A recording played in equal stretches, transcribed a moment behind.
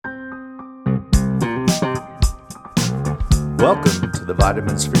Welcome to the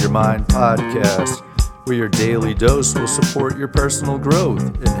Vitamins for Your Mind podcast, where your daily dose will support your personal growth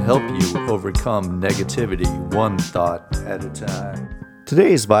and help you overcome negativity one thought at a time.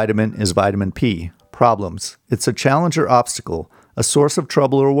 Today's vitamin is vitamin P, problems. It's a challenge or obstacle, a source of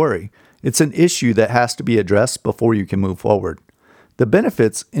trouble or worry. It's an issue that has to be addressed before you can move forward. The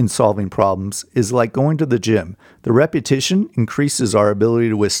benefits in solving problems is like going to the gym. The repetition increases our ability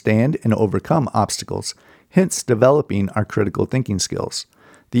to withstand and overcome obstacles, hence developing our critical thinking skills.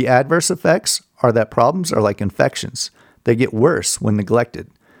 The adverse effects are that problems are like infections. They get worse when neglected,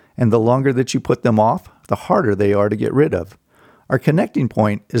 and the longer that you put them off, the harder they are to get rid of. Our connecting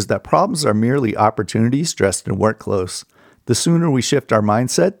point is that problems are merely opportunities dressed in work clothes. The sooner we shift our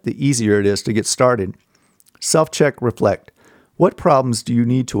mindset, the easier it is to get started. Self-check, reflect. What problems do you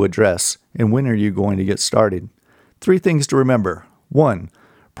need to address, and when are you going to get started? 3 things to remember. 1.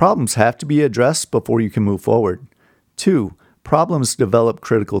 Problems have to be addressed before you can move forward. 2. Problems develop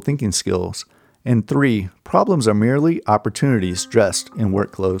critical thinking skills. And 3. Problems are merely opportunities dressed in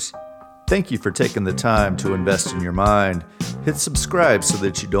work clothes. Thank you for taking the time to invest in your mind. Hit subscribe so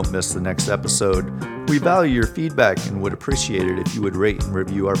that you don't miss the next episode. We value your feedback and would appreciate it if you would rate and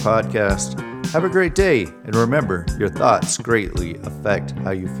review our podcast. Have a great day, and remember, your thoughts greatly affect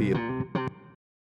how you feel.